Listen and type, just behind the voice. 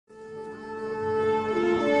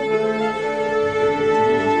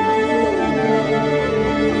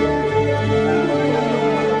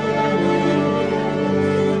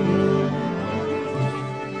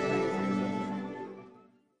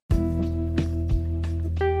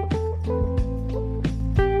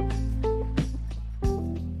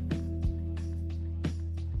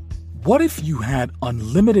What if you had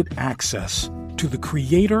unlimited access to the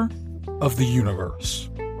creator of the universe?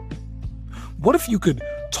 What if you could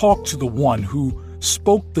talk to the one who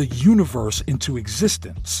spoke the universe into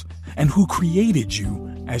existence and who created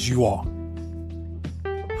you as you are?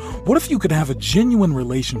 What if you could have a genuine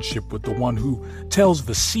relationship with the one who tells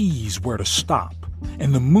the seas where to stop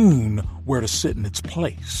and the moon where to sit in its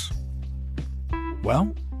place?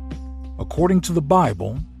 Well, according to the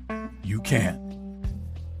Bible, you can.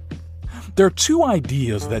 There are two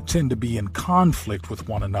ideas that tend to be in conflict with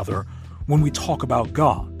one another when we talk about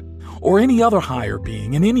God, or any other higher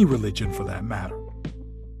being in any religion for that matter: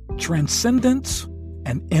 transcendence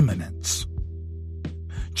and immanence.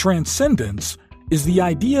 Transcendence is the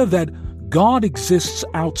idea that God exists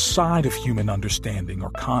outside of human understanding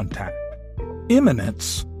or contact.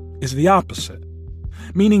 Immanence is the opposite,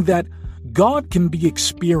 meaning that God can be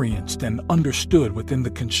experienced and understood within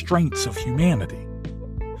the constraints of humanity.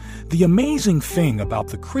 The amazing thing about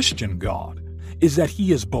the Christian God is that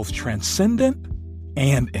he is both transcendent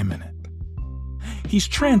and immanent. He's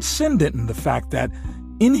transcendent in the fact that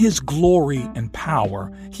in his glory and power,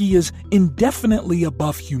 he is indefinitely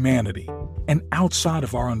above humanity and outside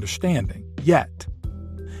of our understanding. Yet,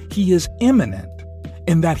 he is immanent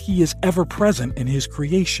in that he is ever present in his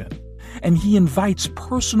creation, and he invites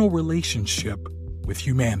personal relationship with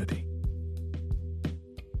humanity.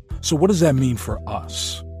 So what does that mean for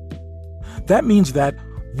us? That means that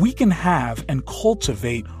we can have and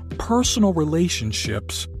cultivate personal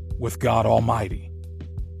relationships with God Almighty.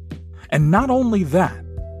 And not only that,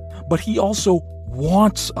 but he also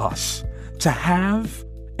wants us to have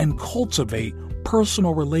and cultivate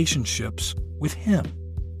personal relationships with him.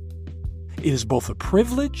 It is both a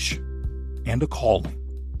privilege and a calling.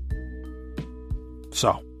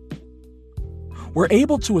 So, we're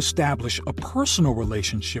able to establish a personal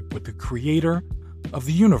relationship with the creator of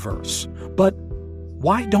the universe. But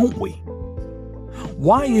why don't we?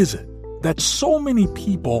 Why is it that so many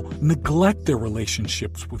people neglect their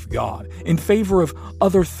relationships with God in favor of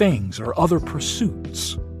other things or other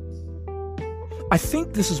pursuits? I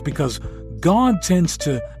think this is because God tends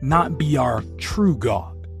to not be our true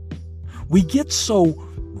God. We get so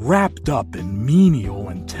wrapped up in menial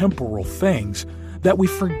and temporal things that we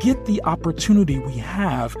forget the opportunity we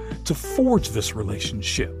have to forge this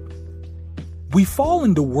relationship. We fall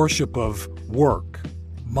into worship of work,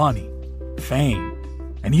 money,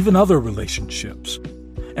 fame, and even other relationships.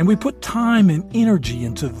 And we put time and energy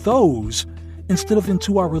into those instead of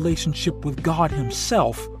into our relationship with God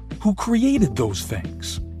himself, who created those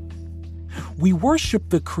things. We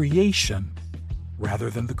worship the creation rather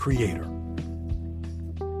than the creator.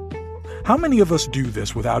 How many of us do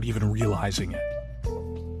this without even realizing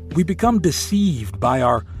it? We become deceived by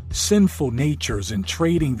our sinful natures in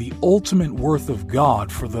trading the ultimate worth of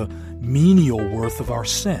God for the menial worth of our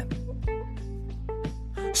sin.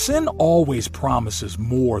 Sin always promises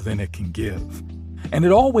more than it can give, and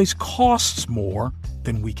it always costs more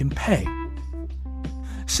than we can pay.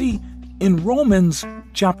 See, in Romans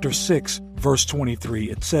chapter 6, verse 23,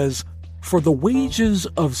 it says, "For the wages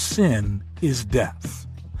of sin is death,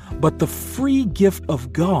 but the free gift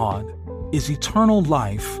of God is eternal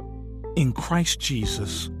life in Christ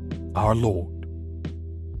Jesus our Lord."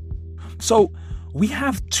 So, we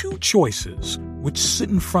have two choices which sit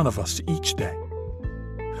in front of us each day.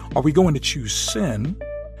 Are we going to choose sin,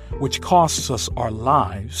 which costs us our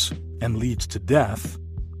lives and leads to death?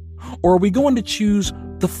 Or are we going to choose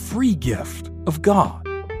the free gift of God,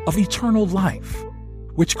 of eternal life,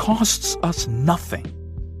 which costs us nothing?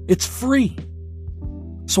 It's free.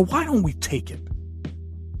 So why don't we take it?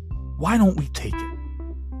 Why don't we take it?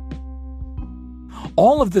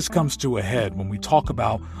 All of this comes to a head when we talk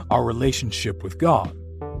about our relationship with God.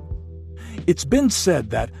 It's been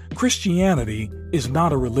said that Christianity is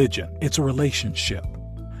not a religion, it's a relationship.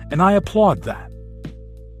 And I applaud that.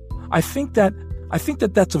 I think that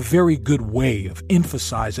that's a very good way of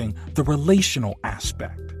emphasizing the relational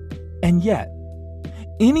aspect. And yet,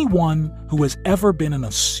 anyone who has ever been in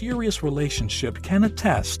a serious relationship can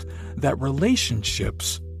attest that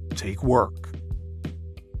relationships take work.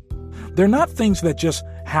 They're not things that just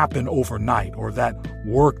happen overnight or that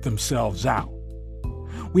work themselves out.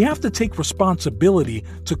 We have to take responsibility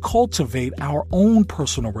to cultivate our own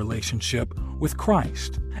personal relationship with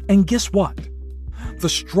Christ. And guess what? The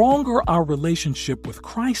stronger our relationship with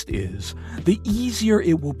Christ is, the easier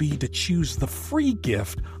it will be to choose the free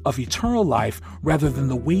gift of eternal life rather than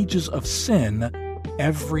the wages of sin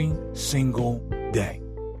every single day.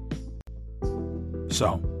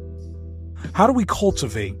 So, how do we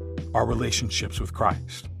cultivate our relationships with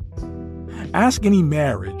Christ? Ask any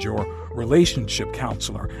marriage or relationship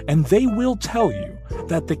counselor, and they will tell you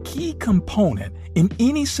that the key component in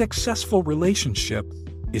any successful relationship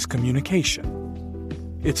is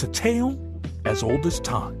communication. It's a tale as old as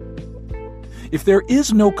time. If there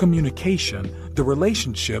is no communication, the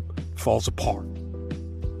relationship falls apart.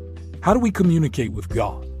 How do we communicate with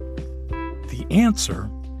God? The answer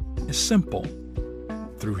is simple: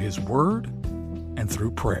 through His Word and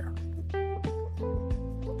through prayer.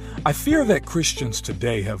 I fear that Christians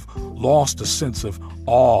today have lost a sense of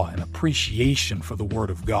awe and appreciation for the Word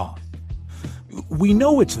of God. We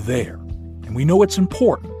know it's there, and we know it's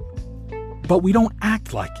important, but we don't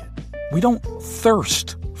act like it. We don't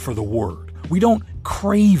thirst for the Word. We don't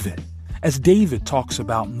crave it, as David talks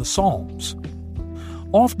about in the Psalms.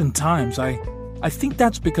 Oftentimes, I think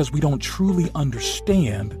that's because we don't truly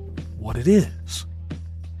understand what it is.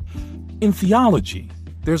 In theology,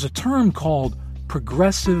 there's a term called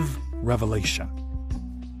progressive revelation.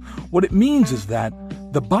 What it means is that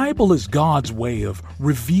the Bible is God's way of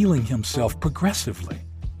revealing Himself progressively.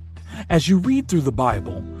 As you read through the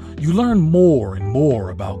Bible, you learn more and more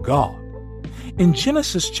about God. In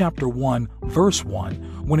Genesis chapter 1, verse 1,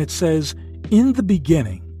 when it says, "In the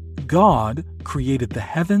beginning, God created the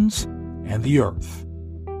heavens and the earth,"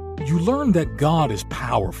 you learn that God is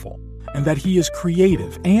powerful and that He is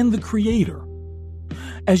creative and the creator.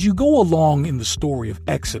 As you go along in the story of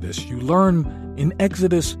Exodus, you learn in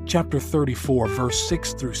Exodus chapter 34, verse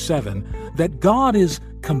 6 through 7, that God is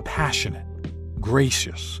compassionate,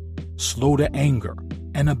 gracious, slow to anger,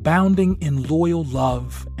 and abounding in loyal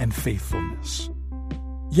love and faithfulness.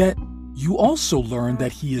 Yet, you also learn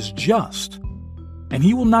that He is just, and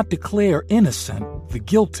He will not declare innocent the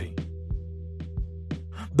guilty.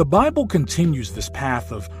 The Bible continues this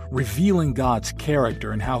path of revealing God's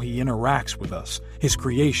character and how He interacts with us, His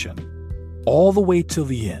creation, all the way till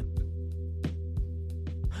the end.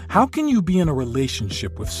 How can you be in a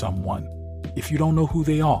relationship with someone if you don't know who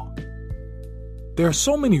they are? There are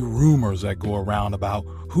so many rumors that go around about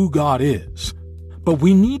who God is, but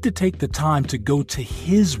we need to take the time to go to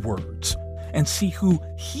His words and see who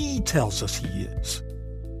He tells us He is.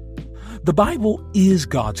 The Bible is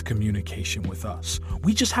God's communication with us.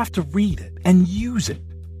 We just have to read it and use it.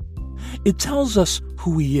 It tells us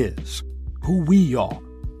who He is, who we are,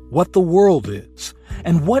 what the world is,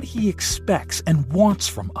 and what He expects and wants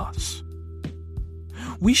from us.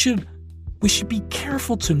 We should be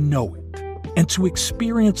careful to know it and to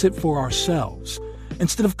experience it for ourselves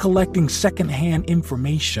instead of collecting secondhand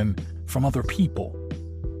information from other people.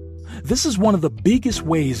 This is one of the biggest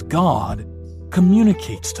ways God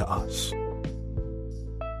communicates to us.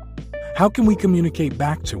 How can we communicate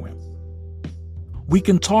back to Him? We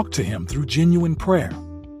can talk to Him through genuine prayer.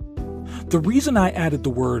 The reason I added the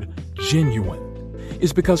word genuine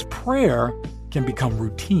is because prayer can become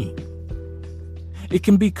routine. It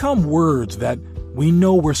can become words that we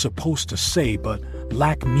know we're supposed to say but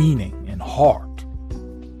lack meaning and heart.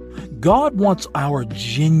 God wants our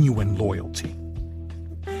genuine loyalty.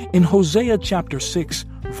 In Hosea chapter 6,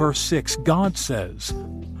 verse 6, God says,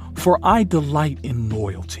 "For I delight in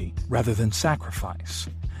loyalty rather than sacrifice,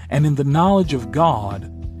 and in the knowledge of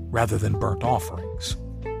God rather than burnt offerings."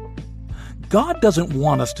 God doesn't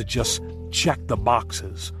want us to just check the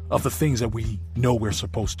boxes of the things that we know we're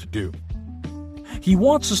supposed to do. He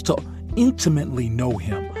wants us to intimately know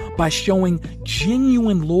Him by showing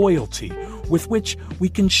genuine loyalty with which we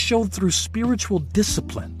can show through spiritual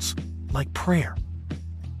disciplines like prayer.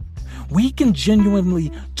 We can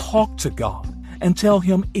genuinely talk to God and tell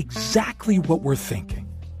Him exactly what we're thinking.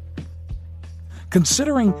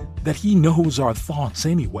 Considering that He knows our thoughts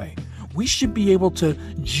anyway, we should be able to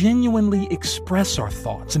genuinely express our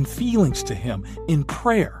thoughts and feelings to Him in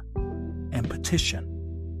prayer and petition.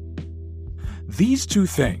 These two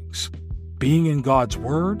things, being in God's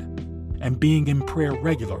Word and being in prayer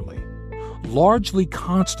regularly, largely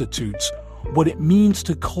constitutes what it means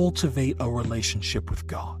to cultivate a relationship with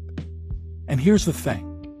God. And here's the thing,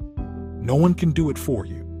 no one can do it for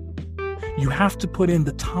you. You have to put in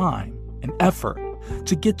the time and effort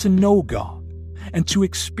to get to know God and to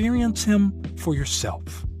experience Him for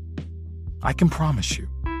yourself. I can promise you,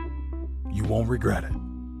 you won't regret it.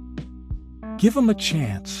 Give Him a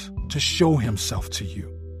chance to show Himself to you,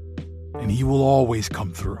 and He will always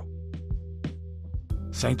come through.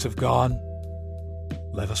 Saints of God,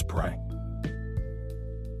 let us pray.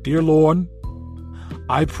 Dear Lord,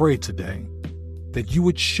 I pray today that You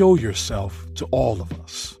would show Yourself to all of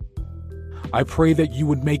us. I pray that You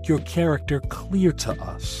would make Your character clear to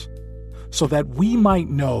us so that we might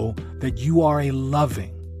know that You are a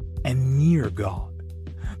loving and near God,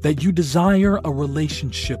 that You desire a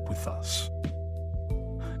relationship with us.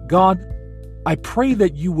 God, I pray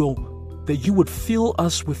that you would fill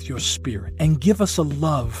us with your Spirit and give us a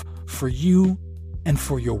love for you and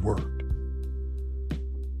for your word.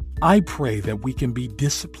 I pray that we can be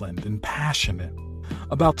disciplined and passionate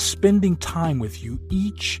about spending time with you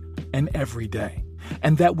each and every day,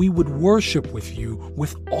 and that we would worship with you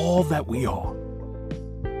with all that we are.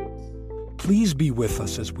 Please be with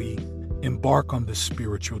us as we embark on this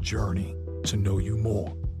spiritual journey to know you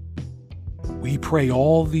more. We pray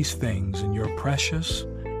all these things in your precious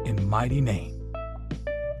and mighty name.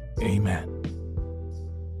 Amen.